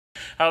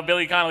how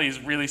Billy Connolly is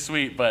really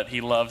sweet, but he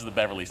loves the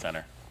Beverly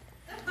Center.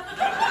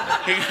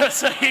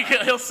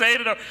 He'll say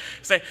to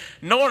Norm,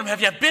 Norm, have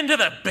you been to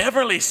the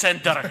Beverly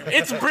Center?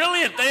 It's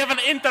brilliant. They have an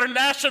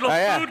international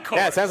food court.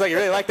 Yeah, it sounds like you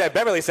really like that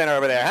Beverly Center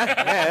over there, huh?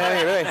 Yeah,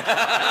 you really.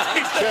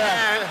 Sure.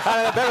 Out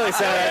of the Beverly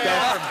Center right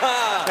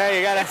there.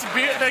 Hey,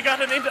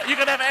 you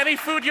can have any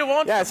food you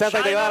want. Yeah, it sounds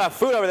like they got a lot of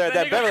food over there at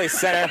that Beverly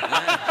Center.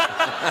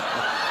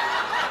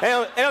 They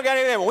don't got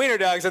any of them wiener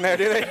dogs in there,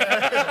 do they?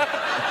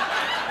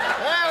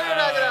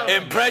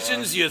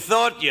 Impressions you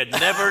thought you'd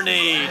never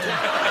need.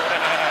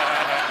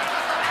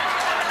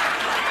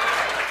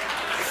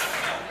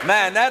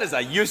 Man, that is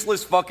a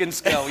useless fucking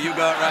skill you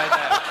got right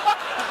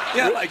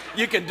there. Yeah, like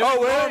you can do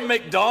Norm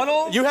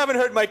McDonald. You haven't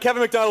heard my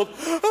Kevin McDonald.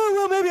 Oh,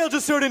 well, maybe I'll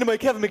just throw it into my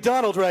Kevin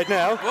McDonald right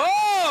now. Whoa!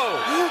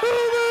 Oh,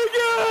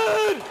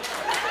 my God!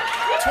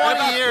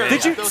 20 years.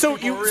 Did you?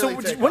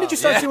 When did you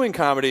start doing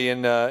comedy?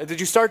 And did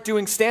you start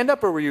doing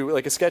stand-up, or were you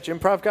like a sketch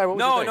improv guy? What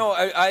was No.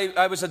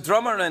 I was a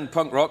drummer in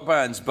punk rock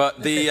bands,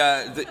 but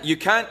you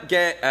can't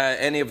get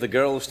any of the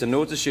girls to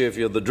notice you if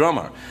you're the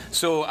drummer.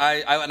 So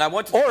I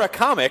wanted. Or a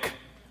comic.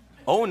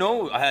 Oh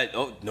no!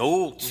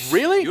 No.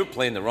 Really? You're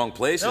playing the wrong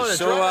places. No,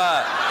 as a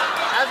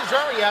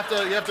drummer, you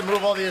have to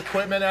move all the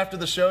equipment after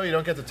the show. You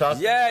don't get to toss.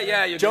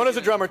 Yeah. Jonah's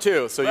a drummer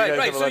too, so you guys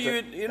right. have So a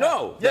you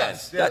know.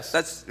 Yes. That's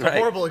it's right. a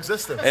horrible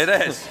existence. It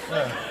is.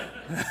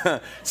 Yeah.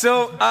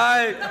 So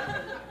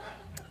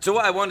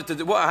what I wanted to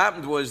do. What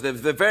happened was I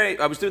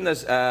was doing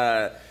this.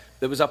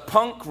 There was a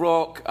punk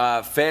rock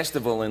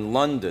festival in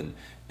London.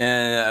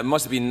 It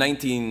must have been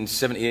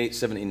 1978,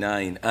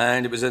 79,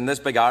 and it was in this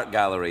big art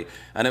gallery,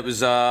 and it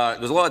was a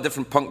lot of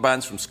different punk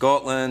bands from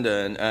Scotland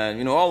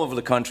and all over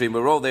the country. And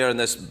we were all there in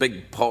this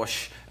big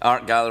posh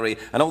art gallery,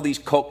 and all these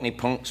Cockney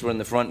punks were in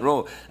the front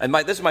row. And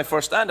this is my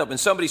first stand-up, and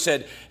somebody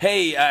said,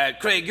 "Hey,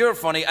 Craig, you're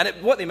funny." And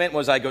what they meant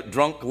was I got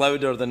drunk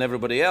louder than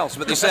everybody else.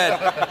 But they said,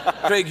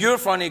 "Craig, you're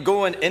funny.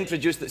 Go and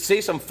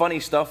say some funny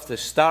stuff to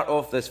start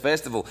off this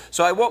festival."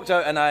 So I walked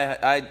out, and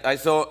I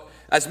thought,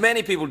 as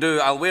many people do,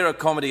 I'll wear a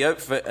comedy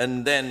outfit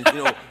and then,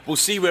 we'll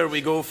see where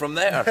we go from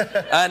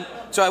there. And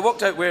so I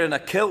walked out wearing a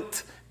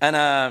kilt and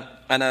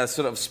a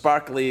sort of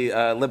sparkly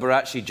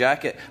Liberace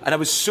jacket. And I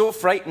was so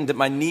frightened that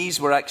my knees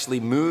were actually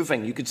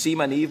moving. You could see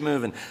my knees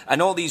moving.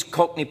 And all these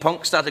Cockney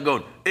punks started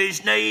going,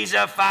 "His knees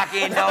are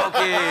fucking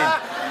knocking."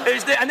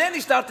 And then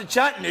they started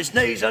chanting, "His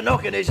knees are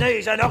knocking, his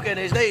knees are knocking,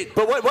 his knees."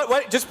 But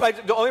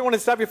I only want to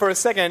stop you for a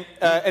second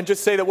and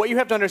just say that what you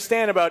have to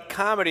understand about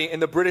comedy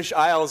in the British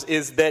Isles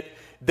is that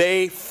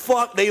they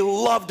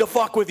love to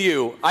fuck with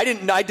you. I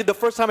did the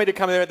first time I did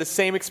comedy, I had the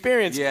same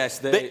experience. Yes,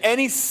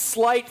 any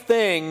slight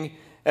thing,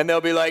 and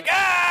they'll be like,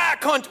 "Ah,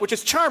 cunt," which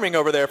is charming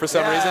over there for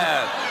some reason.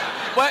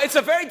 Well, it's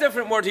a very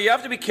different word. You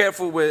have to be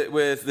careful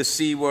with the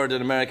C word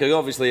in America.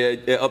 Obviously,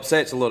 it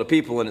upsets a lot of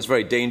people, and it's a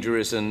very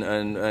dangerous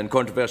and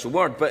controversial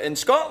word. But in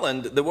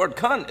Scotland, the word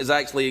cunt is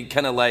actually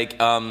kind of like,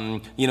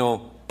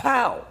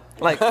 pal.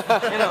 Like,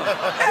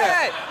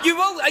 hey, you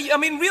will. I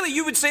mean, really,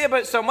 you would say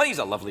about someone, "He's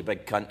a lovely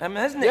big cunt,"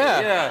 isn't he?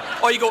 Yeah.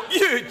 Or you go,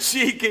 "You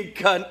cheeky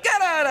cunt,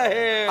 get out of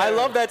here." I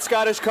love that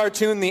Scottish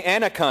cartoon, The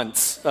Anna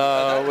Cunts.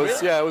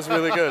 It was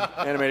really good.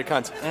 Animated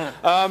cunts.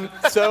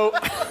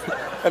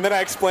 And then I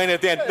explained it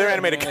at the end. They're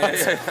animated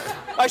cunts.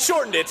 I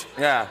shortened it.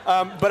 Yeah.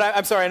 But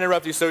I'm sorry, I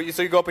interrupt you. So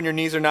you go up and your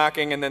knees are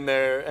knocking, and then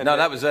they're. No,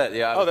 that was it.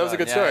 Yeah. That was a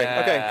good story.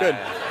 Okay, good.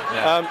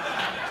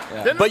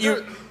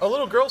 A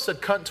little girl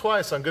said "cunt"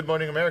 twice on Good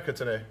Morning America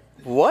today.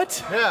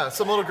 What? Yeah,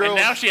 some little girl.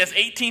 And now she has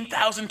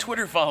 18,000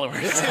 Twitter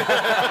followers.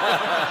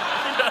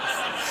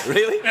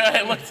 Really? Yeah,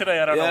 I looked today.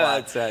 I don't know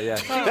why.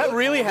 That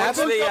really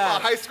happened? A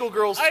high school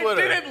girl's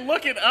Twitter. I didn't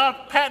look it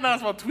up. Patton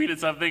Oswalt tweeted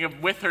something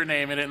with her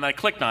name in it, and I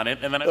clicked on it,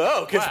 and then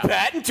because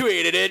Patton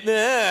tweeted it.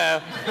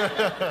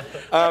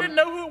 I didn't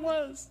know who it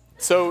was.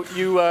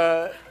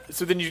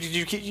 So then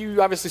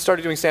you obviously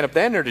started doing stand-up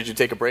then, or did you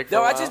take a break for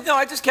a while?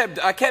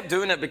 I kept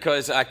doing it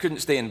because I couldn't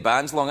stay in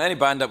bands long. Any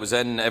band that was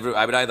in, I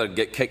would either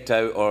get kicked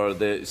out or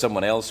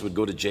someone else would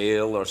go to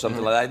jail or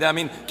something like that. I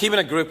mean, keeping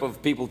a group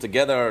of people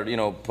together,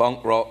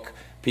 punk rock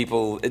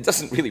people, it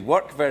doesn't really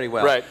work very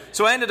well. Right.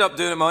 So I ended up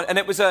doing it, and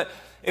it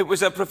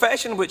was a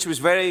profession which was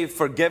very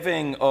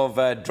forgiving of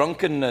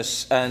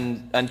drunkenness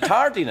and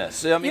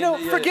tardiness. I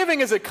mean,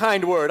 forgiving is a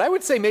kind word. I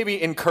would say maybe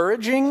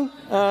encouraging.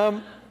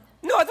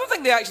 No, I don't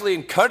think they actually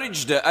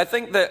encouraged it. I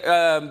think that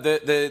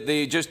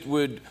they just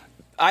would.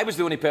 I was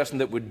the only person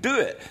that would do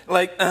it.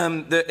 Like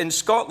in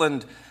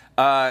Scotland,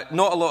 not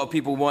a lot of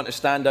people want to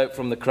stand out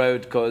from the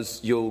crowd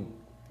because you'll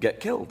get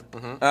killed.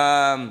 Mm-hmm.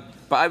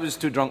 But I was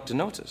too drunk to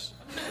notice.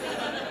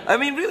 I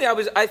mean, really,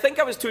 I think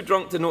I was too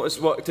drunk to know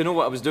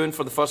what I was doing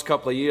for the first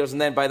couple of years, and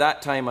then by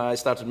that time I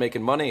started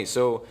making money,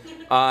 so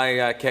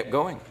I kept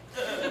going.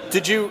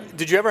 Did you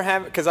ever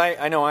have? Because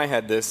I know I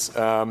had this.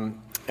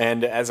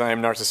 And as I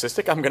am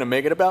narcissistic, I'm going to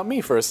make it about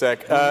me for a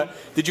sec.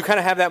 Did you kind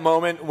of have that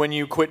moment when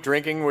you quit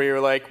drinking where you're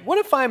like, what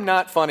if I'm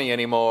not funny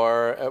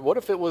anymore? What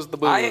if it was the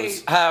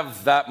booze? I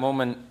have that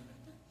moment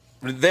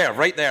There,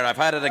 right there. I've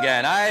had it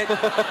again. Right there.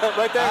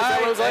 Is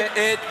that what it was like?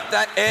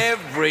 That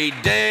every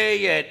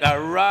day it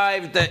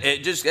arrived.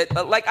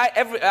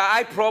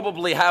 I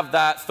probably have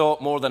that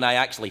thought more than I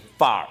actually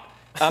fart.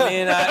 I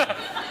mean,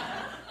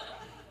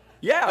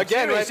 yeah.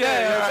 Again, right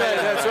there.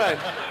 That's right.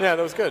 Yeah,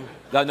 that was good.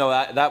 No,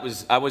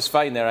 I was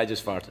fine there. I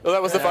just farted. Oh,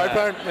 that was the fart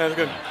part? Yeah, that was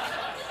good.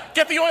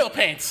 Get the oil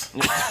paints.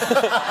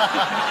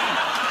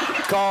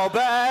 Call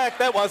back.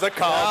 That was a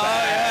call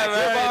back.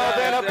 Yeah, You've all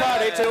been a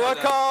party to a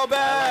call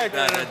back.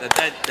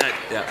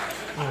 Yeah.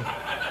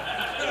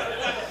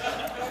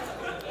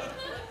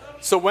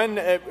 So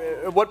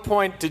at what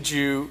point did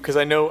you, because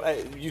I know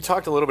you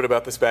talked a little bit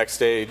about this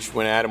backstage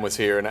when Adam was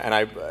here,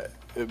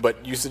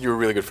 but you said you were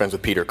really good friends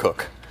with Peter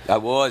Cook. I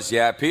was,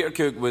 yeah. Peter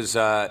Cook was...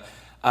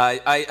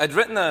 I'd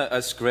written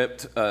a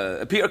script.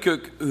 Peter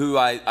Cook, who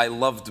I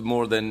loved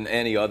more than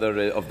any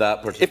other of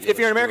that particular. If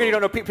you're an American, you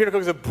don't know Peter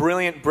Cook is a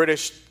brilliant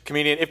British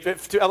comedian.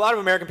 A lot of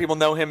American people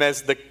know him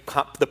as the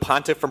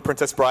pontiff from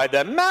Princess Bride.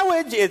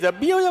 Marriage is a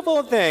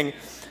beautiful thing.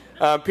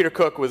 Peter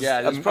Cook was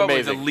that's probably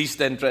amazing. the least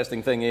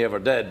interesting thing he ever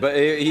did. But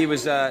he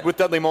was with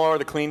Dudley Moore,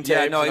 the clean tape.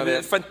 Yeah, no, he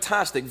was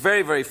fantastic.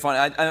 Very, very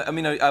funny. I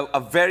mean,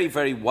 a very,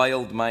 very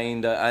wild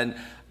mind. I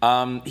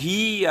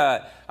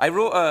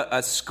wrote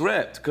a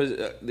script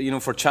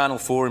for Channel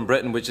 4 in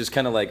Britain, which is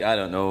kind of like, I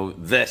don't know,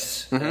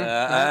 this.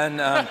 Mm-hmm.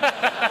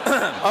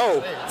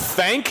 Oh,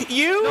 thank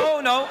you?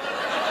 No,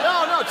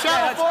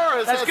 Channel 4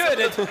 is... That's good.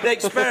 It's the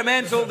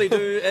experimental they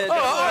do.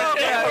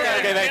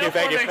 Okay,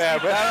 thank you.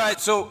 All right,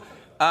 so...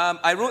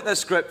 I wrote this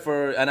script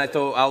and I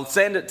thought I'll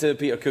send it to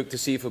Peter Cook to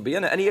see if he'll be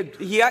in it. And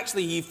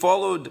he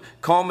followed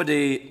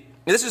comedy.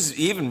 This is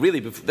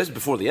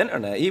before the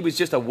internet. He was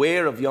just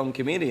aware of young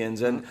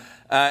comedians, and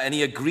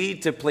he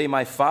agreed to play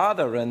my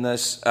father in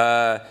this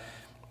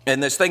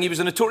thing. He was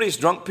a notorious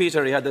drunk,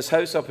 Peter. He had this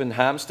house up in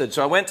Hampstead.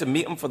 So I went to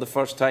meet him for the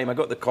first time. I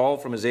got the call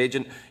from his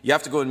agent. You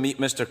have to go and meet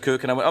Mr.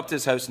 Cook. And I went up to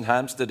his house in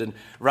Hampstead and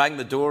rang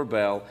the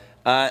doorbell.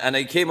 And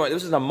he came out,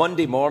 this was a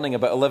Monday morning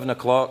about 11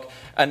 o'clock,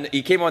 and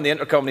he came on the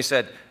intercom and he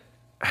said,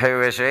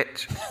 "Who is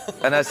it?"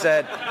 And I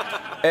said,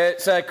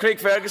 "It's Craig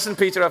Ferguson,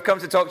 Peter. I've come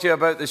to talk to you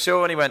about the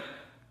show." And he went,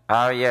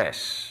 "Oh,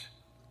 yes.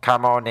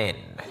 Come on in.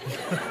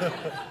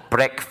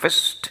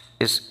 Breakfast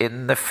is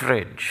in the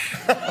fridge."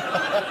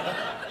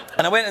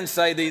 And I went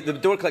inside, the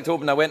door clicked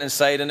open, I went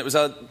inside, and it was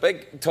a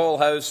big, tall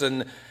house,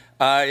 and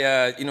I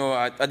didn't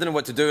know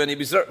what to do, and he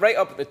was right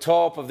up at the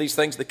top of these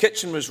things. The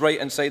kitchen was right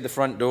inside the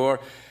front door.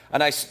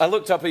 And I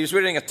looked up, he was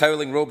wearing a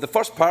toweling robe. The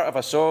first part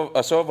I saw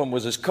of him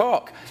was his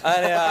cock.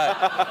 And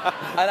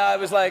I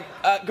was like,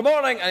 "Good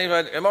morning." And he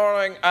went, "Good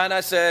morning." And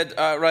I said,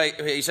 "Right."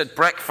 He said,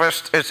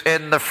 "Breakfast is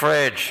in the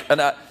fridge."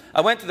 And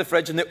I went to the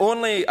fridge, and I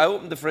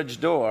opened the fridge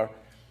door,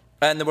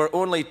 and there were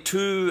only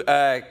 2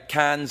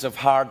 cans of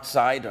hard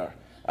cider.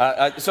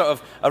 Sort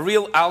of a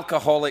real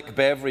alcoholic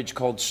beverage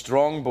called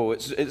Strongbow.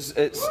 It's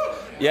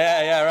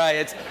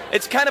right.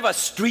 It's kind of a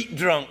street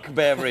drunk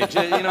beverage.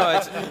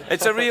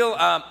 It's a real.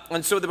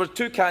 And so there were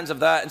 2 cans of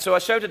that. And so I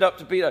shouted up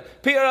to Peter,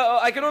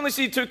 "I can only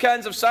see 2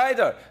 cans of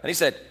cider." And he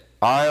said,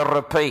 "I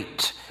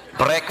repeat,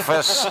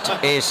 breakfast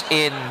is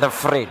in the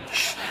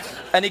fridge."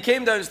 And he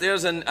came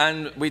downstairs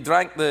and we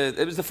drank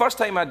it was the first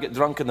time I'd get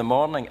drunk in the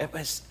morning.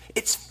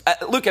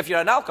 Look, if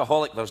you're an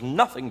alcoholic, there's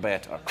nothing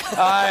better.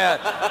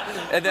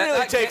 It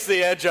really takes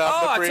the edge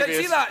off the previous.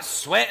 See that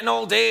sweating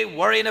all day,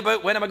 worrying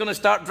about when am I going to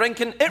start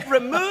drinking? It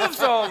removes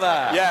all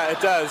that. Yeah,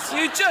 it does.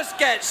 You just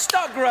get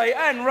stuck right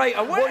away.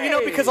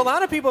 Well, because a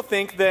lot of people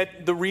think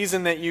that the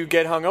reason that you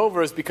get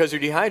hungover is because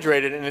you're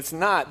dehydrated, and it's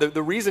not.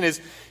 The reason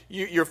is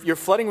you're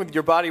flooding with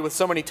your body with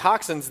so many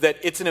toxins that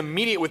it's an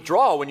immediate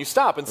withdrawal when you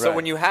stop. And so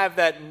when you have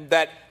that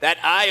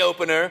eye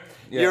opener,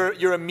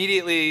 you're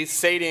immediately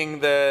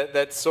sating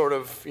that sort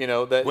of,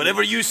 that.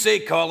 Whatever you say,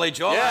 college.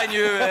 All I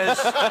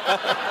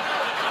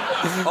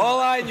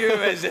knew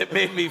is it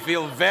made me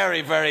feel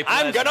very, very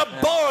pleasant. I'm gonna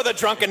bore the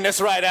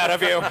drunkenness right out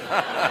of you.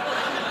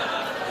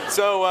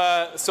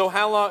 So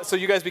how long? So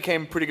you guys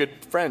became pretty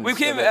good friends. We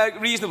became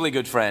reasonably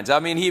good friends. I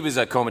mean, he was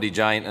a comedy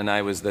giant, and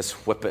I was this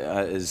whippet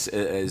at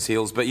his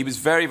heels. But he was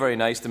very, very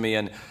nice to me,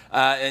 and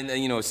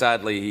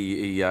sadly,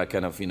 he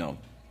kind of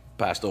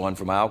passed on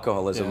from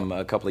alcoholism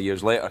a couple of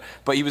years later.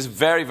 But he was a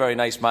very, very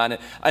nice man,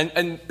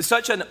 and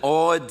such an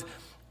odd.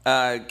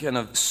 Kind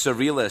of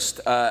surrealist,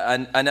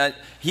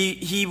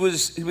 he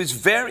was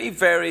very,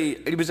 very.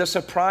 It was a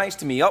surprise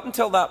to me. Up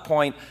until that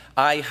point,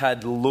 I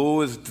had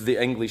loathed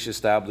the English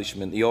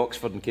establishment, the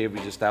Oxford and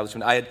Cambridge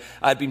establishment. I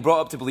had been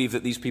brought up to believe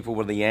that these people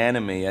were the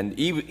enemy, and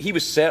he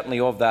was certainly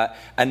of that,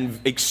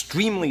 and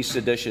extremely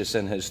seditious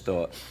in his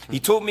thought. He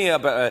told me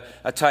about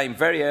a time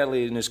very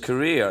early in his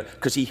career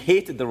because he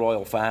hated the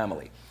royal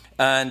family.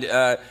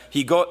 And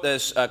he got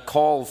this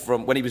call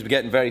from when he was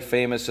getting very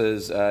famous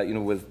as,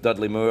 with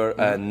Dudley Moore,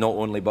 and not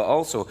only, but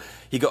also,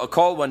 he got a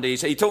call one day.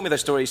 He told me this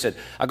story. He said,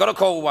 "I got a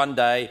call one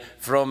day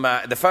from,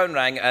 the phone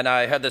rang, and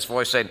I heard this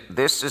voice saying,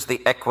 'This is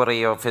the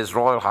equerry of His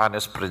Royal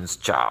Highness Prince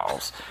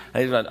Charles.'"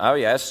 And he went, "Oh,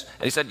 yes."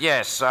 And he said,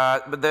 "Yes,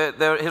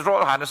 His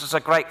Royal Highness is a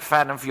great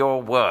fan of your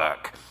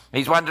work.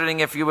 He's wondering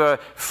if you were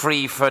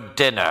free for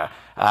dinner.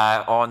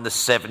 on the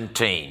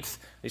 17th.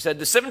 He said,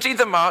 the 17th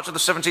of March or the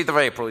 17th of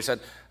April? He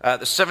said, the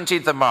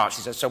 17th of March.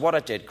 He said, so what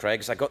I did, Craig,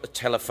 is I got the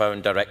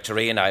telephone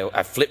directory and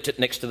I flipped it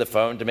next to the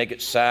phone to make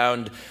it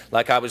sound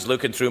like I was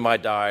looking through my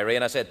diary.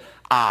 And I said,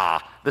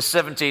 the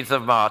 17th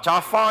of March. I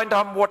find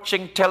I'm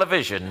watching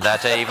television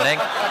that evening.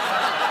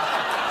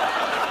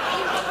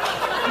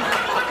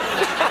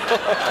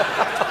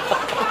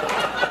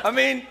 I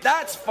mean,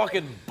 that's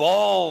fucking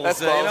balls.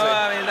 That's ballsy. You know,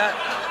 I mean,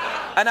 that...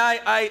 And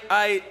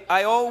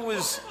I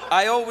always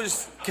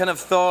kind of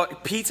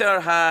thought Peter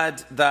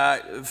had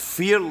that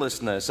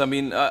fearlessness. I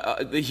mean,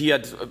 he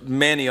had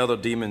many other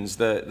demons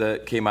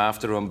that came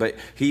after him, but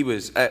he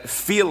was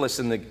fearless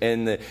in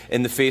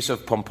the face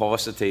of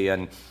pomposity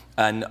and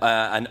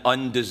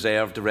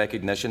undeserved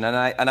recognition.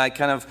 And I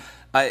kind of.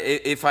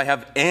 If I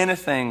have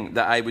anything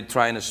that I would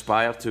try and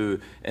aspire to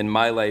in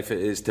my life, it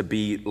is to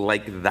be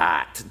like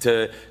that.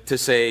 To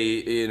say,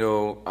 you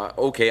know,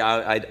 okay,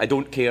 I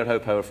don't care how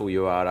powerful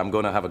you are, I'm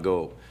going to have a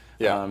go.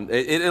 Yeah.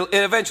 It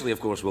eventually, of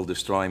course, will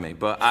destroy me,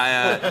 but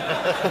I'll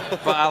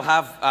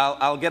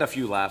get a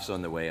few laughs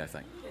on the way, I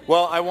think.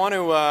 Well, I want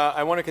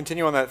to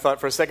continue on that thought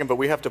for a second, but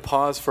we have to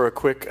pause for a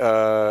quick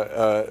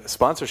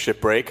sponsorship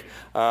break.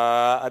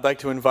 I'd like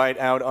to invite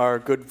out our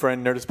good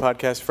friend, Nerdist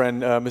Podcast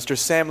friend, Mr.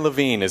 Sam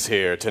Levine is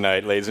here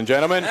tonight, ladies and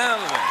gentlemen.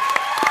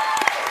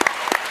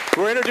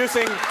 We're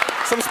introducing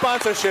some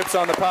sponsorships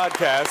on the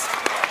podcast.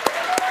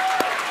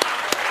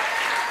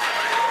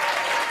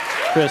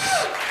 Chris.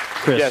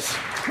 Yes.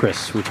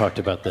 Chris, we talked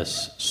about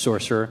this.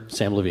 Sorcerer,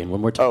 Sam Levine. One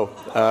more time.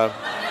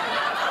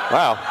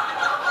 Wow.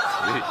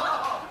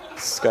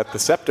 He's got the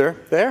scepter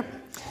there.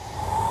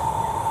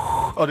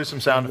 I'll do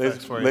some sound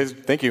effects for you.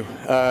 Thank you.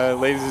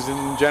 Ladies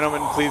and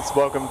gentlemen, please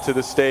welcome to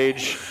the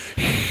stage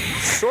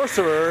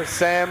Sorcerer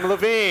Sam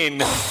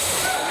Levine.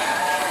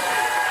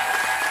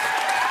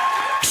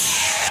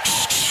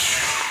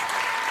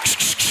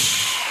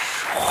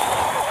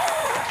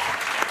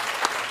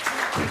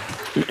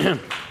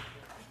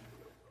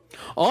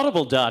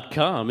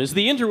 Audible.com is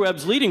the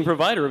interweb's leading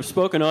provider of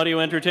spoken audio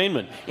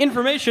entertainment,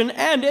 information,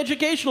 and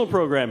educational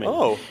programming.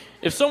 Oh.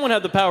 If someone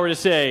had the power to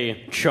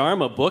say,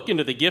 charm a book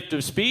into the gift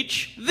of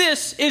speech,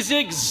 this is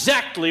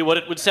exactly what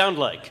it would sound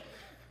like.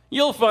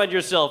 You'll find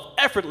yourself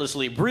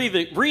effortlessly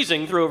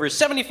breezing through over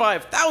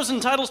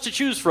 75,000 titles to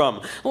choose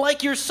from,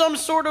 like you're some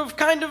sort of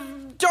kind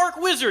of dark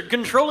wizard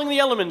controlling the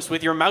elements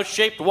with your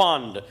mouse-shaped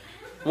wand.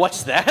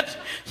 What's that?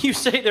 You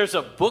say there's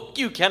a book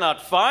you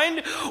cannot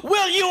find?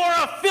 Well, you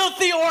are a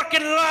filthy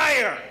orkin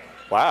liar!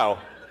 Wow.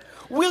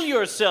 Will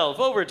yourself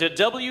over to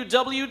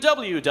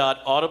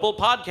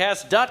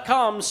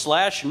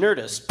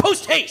www.audiblepodcast.com/Nerdist.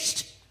 Post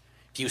haste!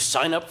 If you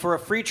sign up for a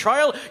free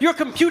trial, your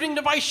computing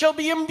device shall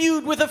be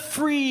imbued with a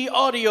free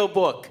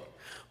audiobook.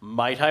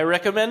 Might I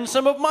recommend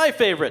some of my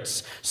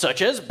favorites,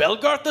 such as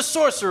Belgarth the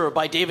Sorcerer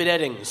by David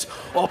Eddings,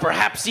 or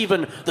perhaps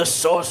even The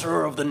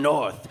Sorcerer of the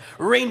North,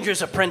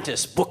 Ranger's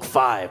Apprentice, Book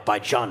 5 by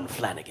John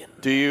Flanagan.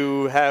 Do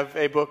you have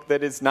a book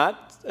that is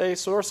not a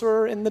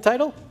sorcerer in the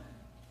title?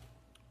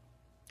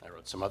 I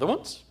wrote some other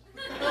ones.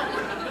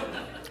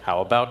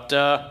 How about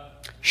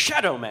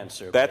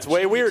Shadowmancer? That's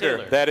way weirder.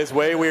 Taylor. That is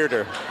way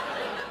weirder.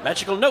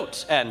 Magical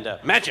Note and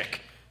Magic,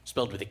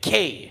 spelled with a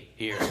K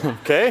here.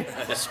 Okay.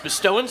 This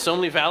bestowance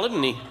only valid in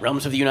the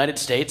realms of the United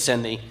States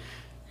and the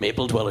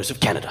Maple Dwellers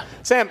of Canada.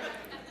 Sam,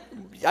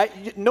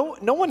 no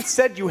one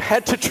said you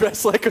had to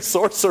dress like a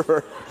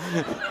sorcerer.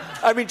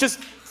 I mean, just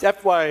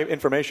FY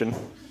information.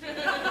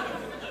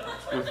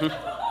 Mm-hmm.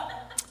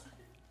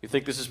 You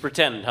think this is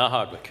pretend, huh,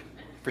 Hardwick?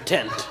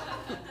 Pretend.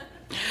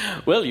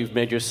 Well, you've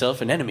made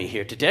yourself an enemy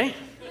here today.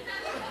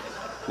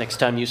 Next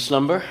time you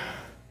slumber,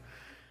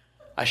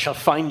 I shall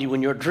find you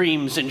in your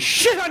dreams and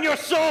shit on your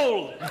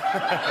soul!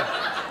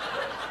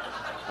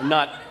 I'm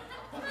not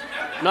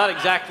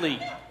exactly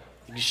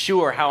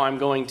sure how I'm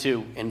going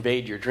to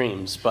invade your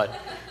dreams, but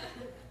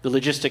the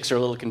logistics are a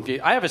little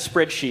confused. I have a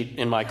spreadsheet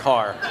in my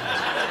car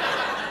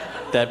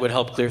that would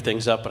help clear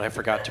things up, but I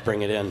forgot to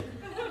bring it in.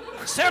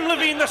 Sam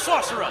Levine, the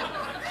Sorcerer!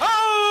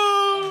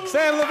 Oh!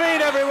 Sam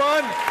Levine,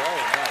 everyone!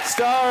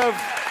 Star of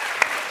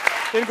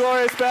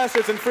Inglourious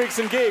Bastards and Freaks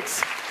and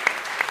Geeks.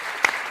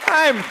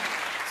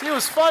 See, it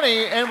was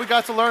funny, and we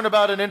got to learn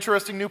about an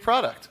interesting new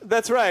product.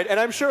 That's right, and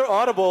I'm sure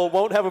Audible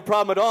won't have a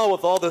problem at all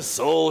with all the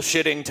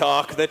soul-shitting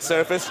talk that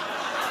surfaced.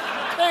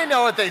 They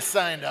know what they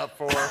signed up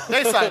for.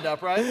 They signed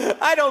up, right?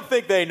 I don't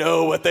think they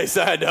know what they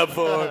signed up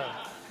for.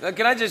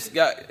 Can I just...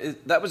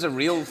 that was a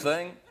real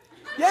thing?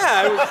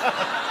 Yeah.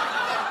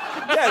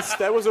 Yes,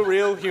 that was a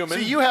real human.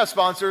 See, you have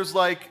sponsors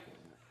like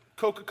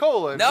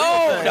Coca-Cola. No,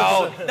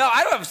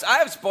 I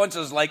have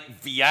sponsors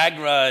like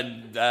Viagra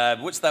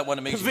and what's that one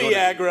that makes you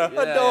Viagra.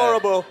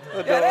 Adorable.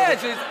 Yeah,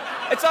 it is.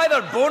 It's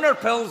either boner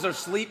pills or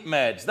sleep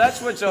meds. That's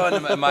what's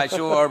on my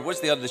show. Or what's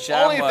the other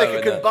sham? Only if they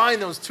could combine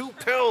those two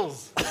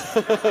pills.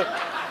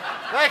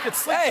 I could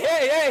sleep.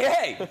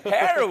 Hey!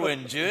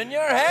 Heroin,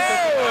 Junior.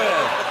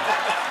 Heroin.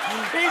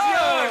 He's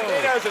young.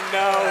 He doesn't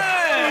know.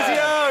 He's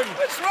young.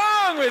 What's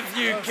wrong with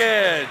you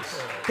kids?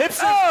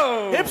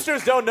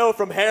 Hipsters don't know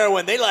from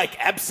heroin. They like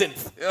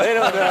absinthe. They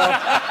don't know.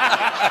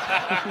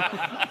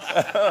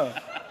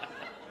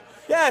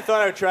 Yeah, I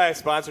thought I would try a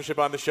sponsorship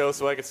on the show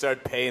so I could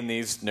start paying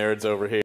these nerds over here.